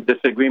it's in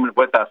disagreement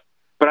with us.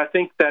 But I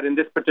think that in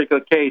this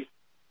particular case,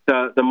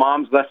 the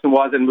mom's lesson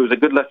was, and it was a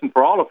good lesson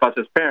for all of us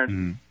as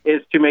parents,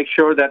 is to make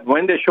sure that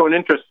when they show an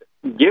interest,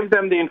 give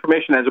them the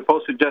information as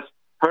opposed to just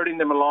herding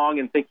them along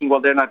and thinking, well,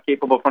 they're not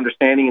capable of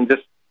understanding and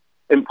just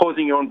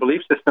imposing your own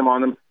belief system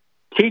on them.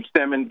 Teach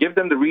them and give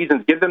them the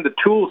reasons, give them the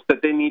tools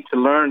that they need to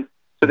learn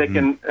so they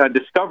can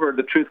discover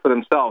the truth for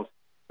themselves.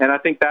 And I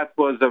think that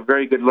was a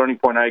very good learning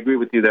point. I agree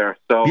with you there.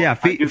 So yeah,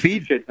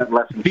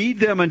 feed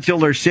them until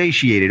they're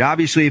satiated.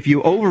 Obviously, if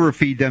you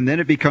overfeed them, then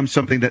it becomes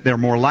something that they're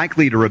more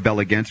likely to rebel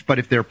against. But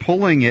if they're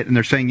pulling it and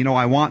they're saying,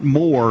 I want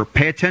more,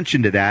 pay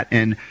attention to that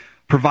and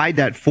provide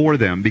that for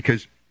them.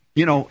 Because,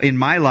 in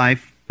my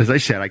life, as I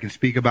said, I can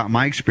speak about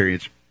my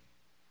experience.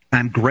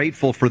 I'm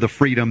grateful for the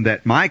freedom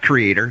that my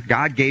Creator,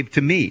 God, gave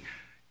to me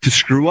to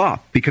screw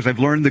up, because I've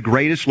learned the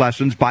greatest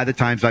lessons by the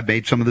times I've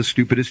made some of the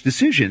stupidest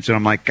decisions. And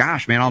I'm like,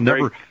 gosh, man, I'll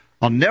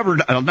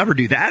never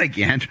do that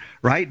again.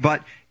 Right.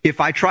 But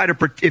if I had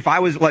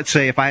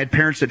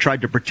parents that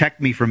tried to protect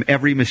me from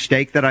every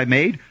mistake that I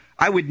made,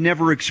 I would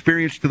never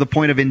experience to the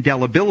point of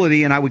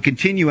indelibility. And I would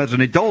continue as an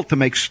adult to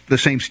make the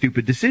same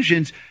stupid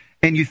decisions.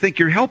 And you think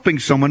you're helping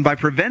someone by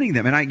preventing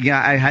them. And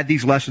I had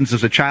these lessons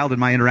as a child in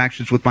my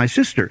interactions with my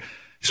sister.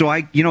 So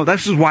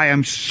this is why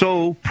I'm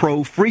so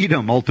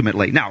pro-freedom,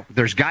 ultimately. Now,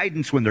 there's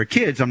guidance when they're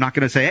kids. I'm not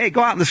going to say, hey,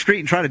 go out in the street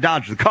and try to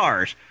dodge the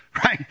cars,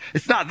 right?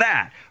 It's not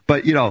that.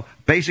 But,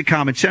 basic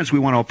common sense we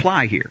want to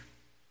apply here.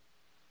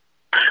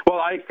 Well,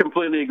 I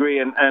completely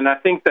agree. And I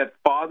think that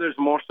fathers,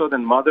 more so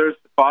than mothers,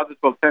 fathers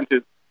will tend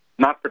to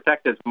not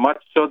protect as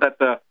much so that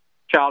the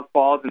child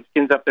falls and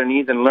skins up their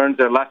knees and learns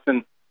their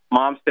lesson.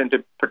 Moms tend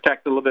to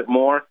protect a little bit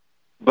more.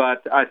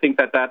 But I think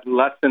that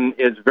lesson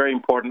is very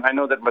important. I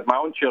know that with my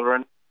own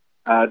children,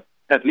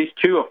 at least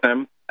two of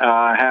them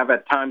have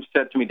at times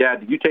said to me,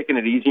 Dad, did you taking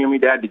it easy on me?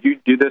 Dad, did you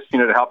do this,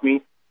 to help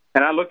me?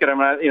 And I look at them,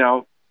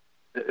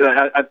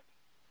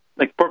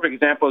 like perfect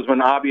example is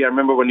when Abi, I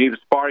remember when he was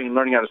sparring and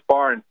learning how to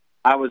spar, and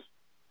I was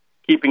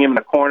keeping him in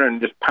a corner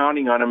and just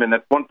pounding on him. And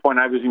at one point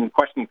I was even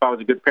questioning if I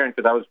was a good parent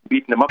because I was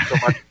beating him up so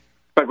much.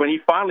 But when he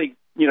finally,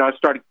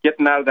 started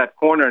getting out of that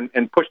corner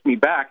and pushed me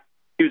back,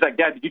 he was like,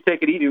 Dad, did you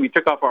take it easy? We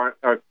took off our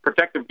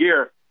protective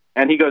gear.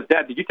 And he goes,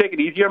 Dad, did you take it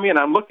easy on me? And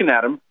I'm looking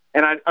at him.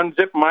 And I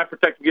unzipped my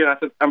protective gear, and I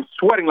said, I'm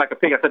sweating like a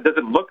pig. I said, does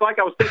it look like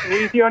I was taking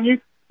it easy on you?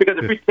 Because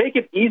if we take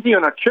it easy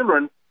on our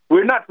children,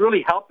 we're not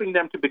really helping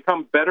them to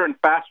become better and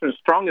faster and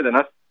stronger than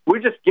us. We're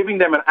just giving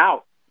them an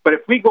out. But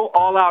if we go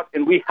all out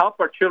and we help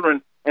our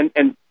children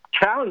and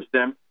challenge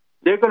them,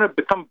 they're going to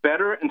become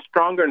better and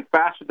stronger and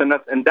faster than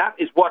us. And that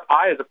is what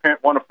I, as a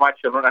parent, want of my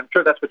children. I'm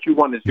sure that's what you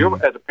want as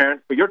a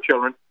parent for your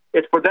children.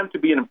 It's for them to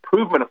be an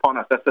improvement upon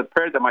us. That's the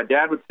prayer that my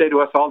dad would say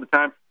to us all the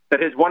time,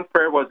 that his one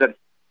prayer was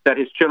that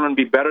his children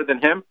be better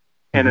than him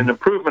and an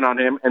improvement on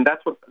him. And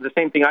that's what the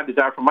same thing I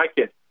desire for my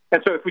kids.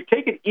 And so if we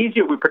take it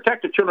easier, we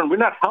protect the children, we're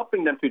not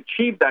helping them to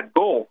achieve that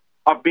goal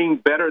of being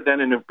better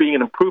than and being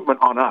an improvement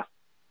on us.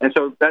 And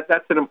so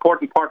that's an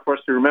important part for us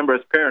to remember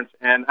as parents.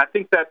 And I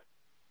think that,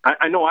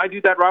 I know I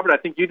do that, Robert. I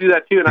think you do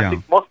that too. And I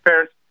think most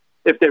parents,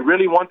 if they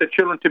really want the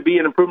children to be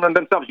an improvement on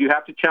themselves, you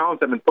have to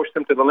challenge them and push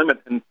them to the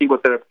limit and see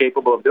what they're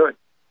capable of doing.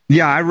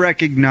 Yeah, I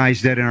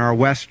recognize that in our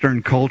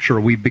Western culture,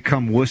 we've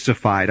become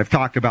wussified. I've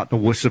talked about the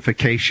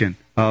wussification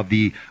of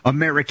the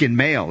American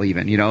male,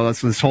 even. You know,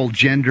 that's this whole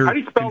gender How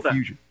do you spell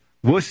confusion.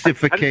 That?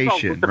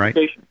 Wussification, right?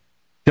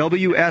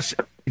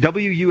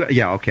 W-U,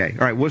 yeah, okay.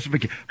 All right,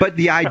 wussification. But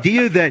the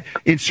idea that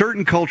in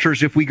certain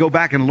cultures, if we go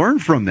back and learn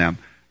from them,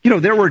 you know,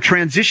 there were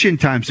transition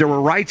times, there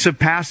were rites of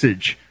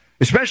passage,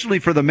 especially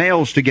for the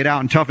males to get out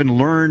and tough and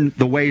learn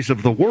the ways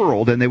of the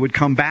world, and they would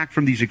come back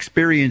from these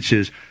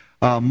experiences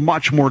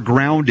much more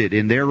grounded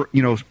in their,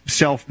 you know,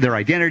 their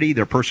identity,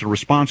 their personal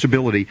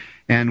responsibility,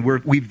 and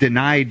we've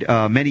denied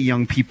many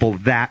young people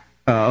that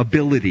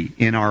ability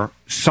in our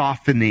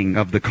softening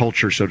of the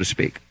culture, so to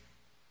speak.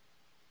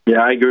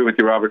 Yeah, I agree with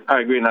you, Robert.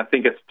 I agree, and I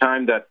think it's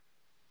time that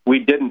we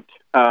didn't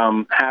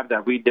have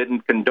that. We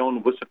didn't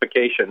condone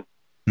wussification.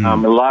 A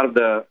lot of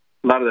the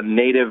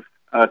native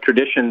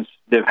traditions,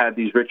 they've had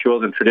these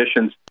rituals and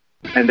traditions,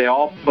 and they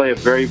all play a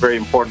very, very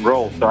important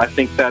role. So I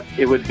think that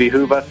it would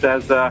behoove us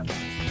as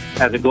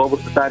a global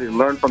society to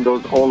learn from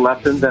those old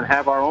lessons and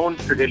have our own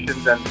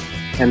traditions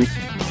and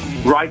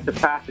rites of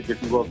passage,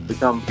 if you will, to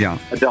become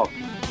adults.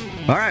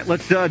 All right,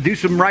 let's do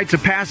some rites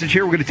of passage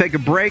here. We're going to take a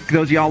break.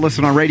 Those of y'all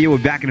listening on radio, we'll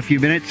be back in a few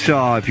minutes.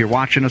 If you're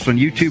watching us on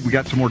YouTube, we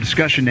got some more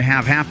discussion to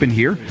have happen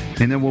here.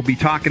 And then we'll be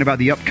talking about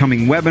the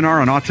upcoming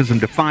webinar on Autism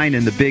Defined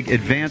and the big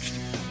Advanced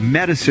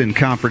Medicine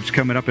Conference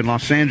coming up in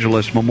Los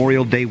Angeles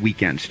Memorial Day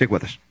weekend. Stick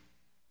with us.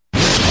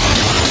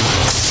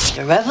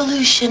 The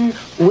revolution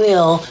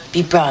will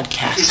be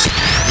broadcast.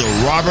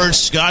 The Robert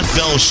Scott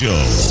Bell Show.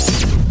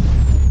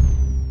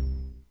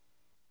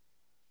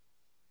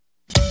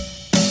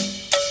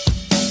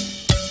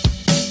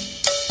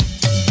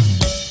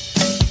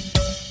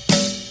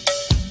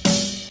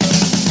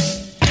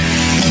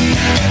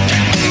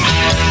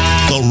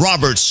 The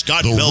Robert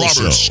Scott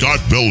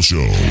Bell Show.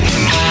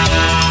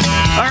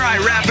 All right,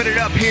 wrapping it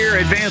up here.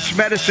 Advanced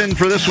Medicine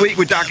for this week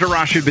with Dr.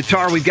 Rashid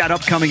Buttar. We've got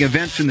upcoming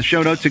events in the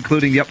show notes,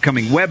 including the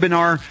upcoming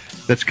webinar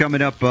that's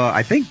coming up,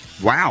 I think,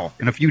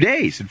 in a few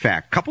days, in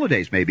fact, a couple of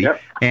days maybe.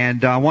 Yep.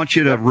 And I want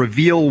you to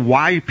reveal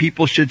why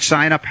people should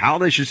sign up, how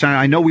they should sign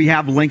up. I know we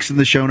have links in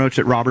the show notes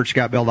at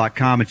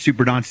robertscottbell.com and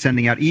Super Don's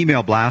sending out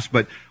email blasts,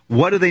 but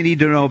what do they need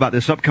to know about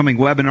this upcoming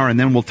webinar? And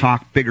then we'll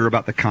talk bigger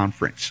about the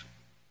conference.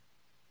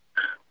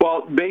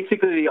 Well,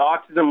 basically, the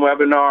autism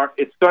webinar,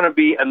 it's going to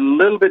be a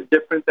little bit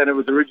different than it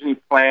was originally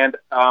planned.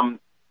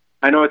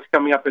 I know it's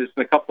coming up in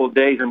a couple of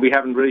days, and we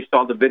haven't released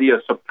all the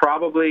videos. So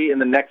probably in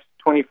the next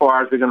 24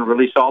 hours, we're going to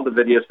release all the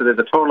videos. So there's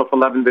a total of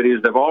 11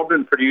 videos. They've all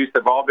been produced.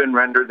 They've all been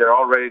rendered. They're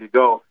all ready to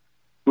go.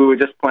 We were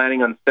just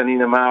planning on sending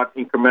them out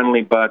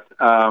incrementally, but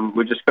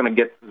we're just going to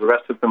get the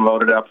rest of them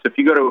loaded up. So if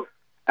you go to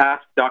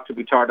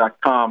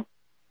askdrbuttar.com,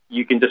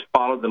 you can just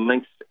follow the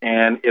links,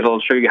 and it'll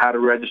show you how to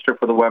register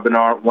for the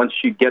webinar. Once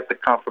you get the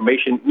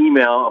confirmation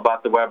email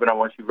about the webinar,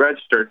 once you've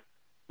registered,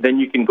 then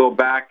you can go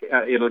back.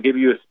 It'll give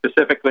you a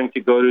specific link to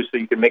go to so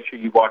you can make sure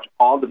you watch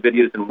all the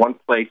videos in one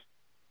place.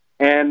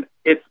 And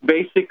it's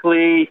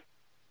basically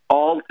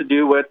all to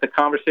do with the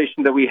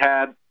conversation that we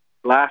had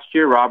last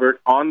year, Robert,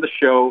 on the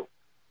show,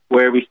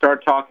 where we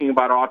started talking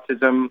about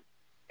autism,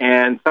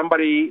 and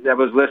somebody that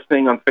was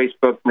listening on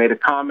Facebook made a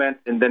comment,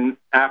 and then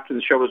after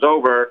the show was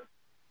over,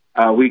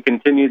 we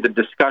continued the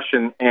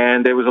discussion,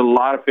 and there was a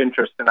lot of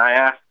interest. And I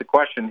asked the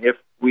question, if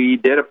we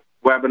did a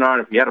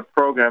webinar, if we had a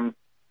program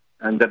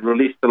and that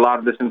released a lot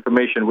of this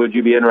information, would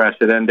you be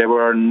interested? And there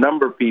were a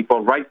number of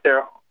people right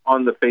there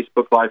on the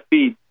Facebook Live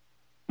feed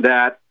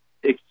that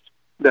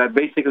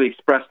basically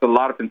expressed a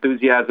lot of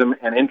enthusiasm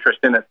and interest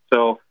in it.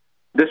 So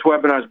this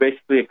webinar is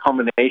basically a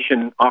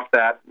combination of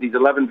that. These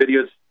 11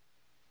 videos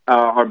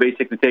are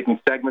basically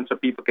taking segments so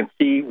people can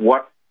see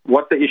what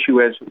the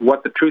issue is,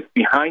 what the truth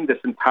behind this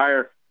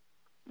entire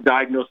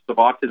diagnosis of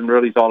autism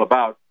really is all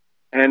about,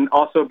 and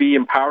also be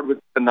empowered with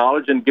the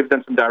knowledge and give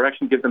them some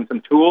direction, give them some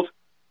tools,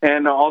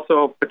 and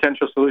also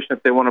potential solution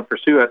if they want to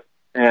pursue it.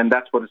 And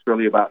that's what it's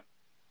really about.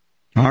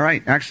 All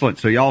right, excellent.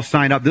 So y'all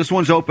sign up. This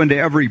one's open to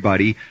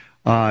everybody.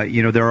 There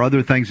are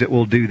other things that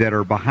we'll do that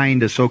are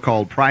behind a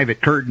so-called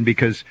private curtain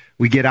because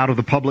we get out of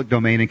the public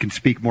domain and can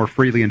speak more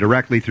freely and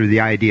directly through the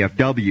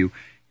IDFW.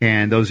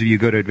 And those of you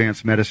who go to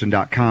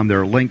advancedmedicine.com,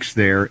 there are links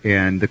there.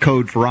 And the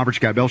code for Robert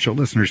Scott Bell Show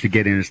listeners to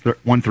get in is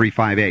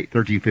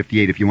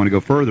 1358 if you want to go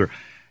further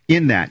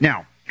in that.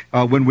 Now,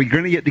 when we're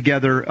going to get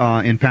together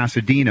in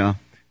Pasadena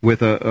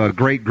with a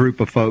great group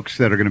of folks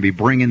that are going to be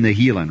bringing the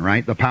healing,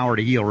 right? The power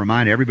to heal.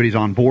 Remind everybody's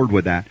on board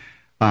with that.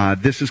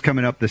 This is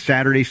coming up the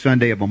Saturday,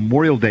 Sunday of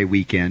Memorial Day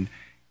weekend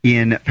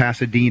in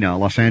Pasadena,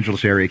 Los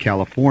Angeles area,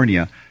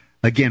 California.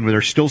 Again,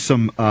 there's still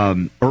some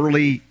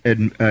early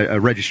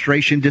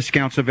registration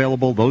discounts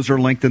available. Those are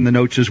linked in the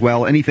notes as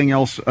well. Anything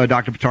else,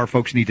 Dr. Buttar,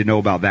 folks need to know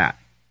about that?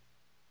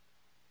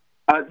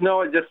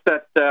 No, just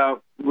that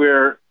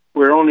we're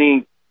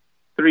only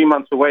 3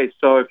 months away.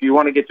 So if you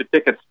want to get your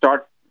tickets,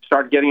 start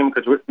getting them,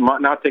 because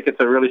now tickets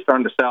are really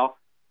starting to sell.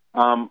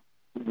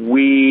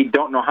 We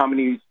don't know how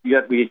many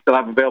yet we still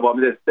have available. I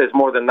mean, there's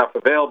more than enough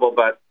available,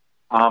 but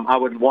I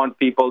would want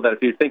people that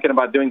if you're thinking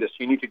about doing this,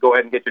 you need to go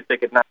ahead and get your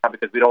ticket now,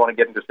 because we don't want to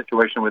get into a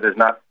situation where there's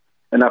not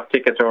enough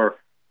tickets, or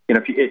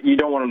if you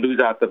don't want to lose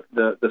out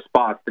the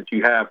spots that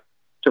you have.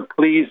 So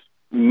please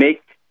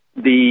make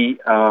set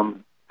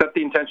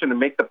the intention to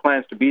make the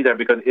plans to be there,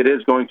 because it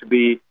is going to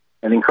be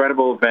an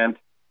incredible event,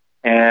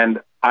 and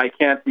I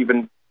can't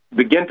even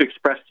begin to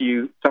express to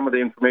you some of the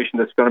information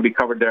that's going to be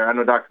covered there. I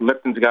know Dr.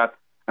 Lipton's got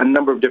a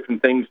number of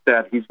different things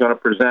that he's going to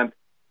present,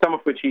 some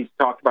of which he's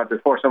talked about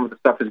before. Some of the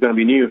stuff is going to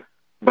be new,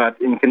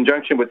 but in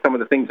conjunction with some of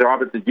the things,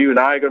 Robert, that you and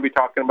I are going to be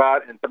talking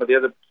about, and some of the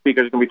other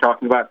speakers are going to be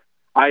talking about,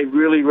 I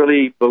really,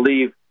 really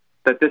believe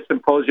that this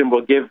symposium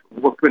will give,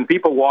 when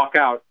people walk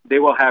out, they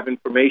will have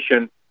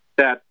information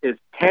that is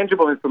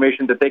tangible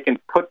information that they can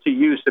put to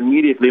use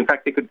immediately. In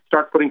fact, they could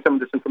start putting some of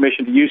this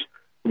information to use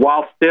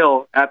while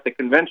still at the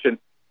convention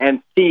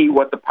and see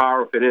what the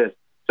power of it is.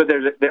 So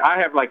I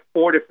have like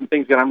 4 different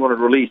things that I'm going to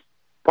release.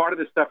 Part of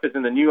this stuff is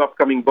in the new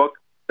upcoming book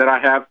that I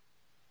have.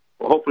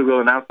 Hopefully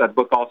we'll announce that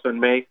book also in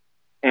May.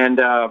 And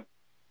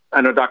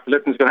I know Dr.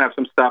 Lipton's going to have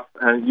some stuff,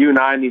 and you and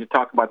I need to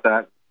talk about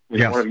that.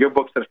 Yes. One of your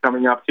books that's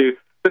coming up too.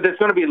 So there's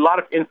going to be a lot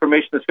of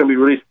information that's going to be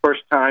released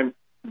first time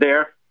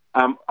there.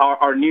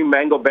 Our new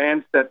Mango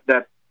bands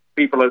that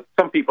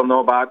some people know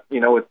about,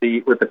 with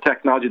the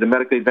technology, the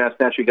medically advanced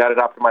naturally guided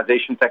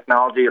optimization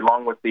technology,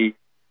 along with the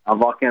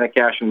volcanic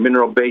ash and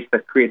mineral base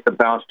that creates the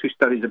balance. 3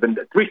 studies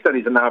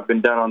have now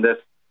been done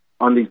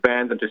on these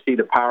bands, and to see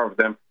the power of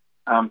them.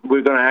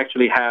 We're going to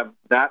actually have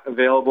that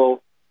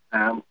available,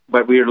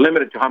 but we are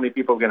limited to how many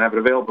people we're going to have it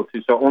available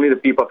to. So only the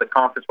people at the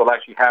conference will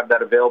actually have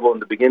that available in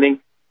the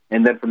beginning,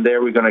 and then from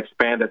there we're going to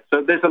expand it.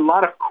 So there's a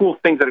lot of cool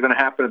things that are going to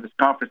happen at this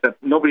conference that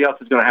nobody else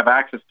is going to have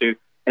access to,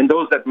 and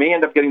those that may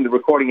end up getting the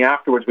recording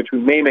afterwards, which we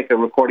may make a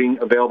recording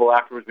available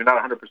afterwards, we're not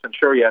 100%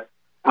 sure yet,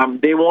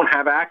 they won't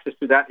have access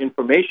to that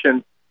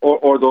information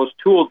or those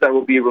tools that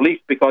will be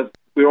released, because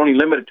we're only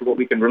limited to what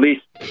we can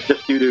release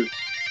just due to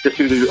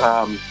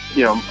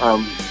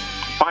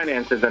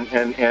finances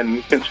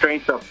and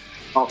constraints of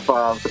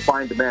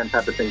supply and demand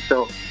type of thing.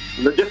 So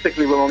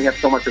logistically, we'll only have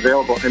so much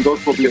available, and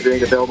those will be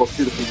available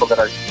to the people that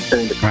are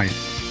sending the right.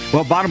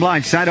 Well, bottom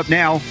line, sign up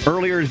now.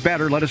 Earlier is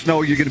better. Let us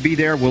know you're going to be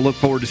there. We'll look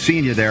forward to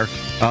seeing you there.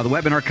 The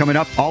webinar coming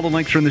up. All the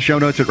links are in the show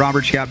notes at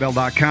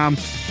robertscottbell.com.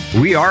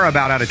 We are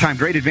about out of time.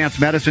 Great advanced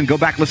medicine. Go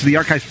back, listen to the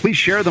archives. Please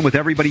share them with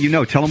everybody you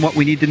know. Tell them what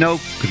we need to know,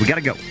 because we got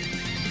to go.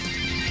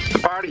 The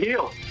power to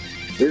heal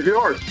is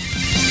yours.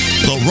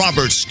 The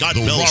Robert Scott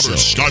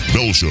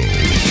Bell Show.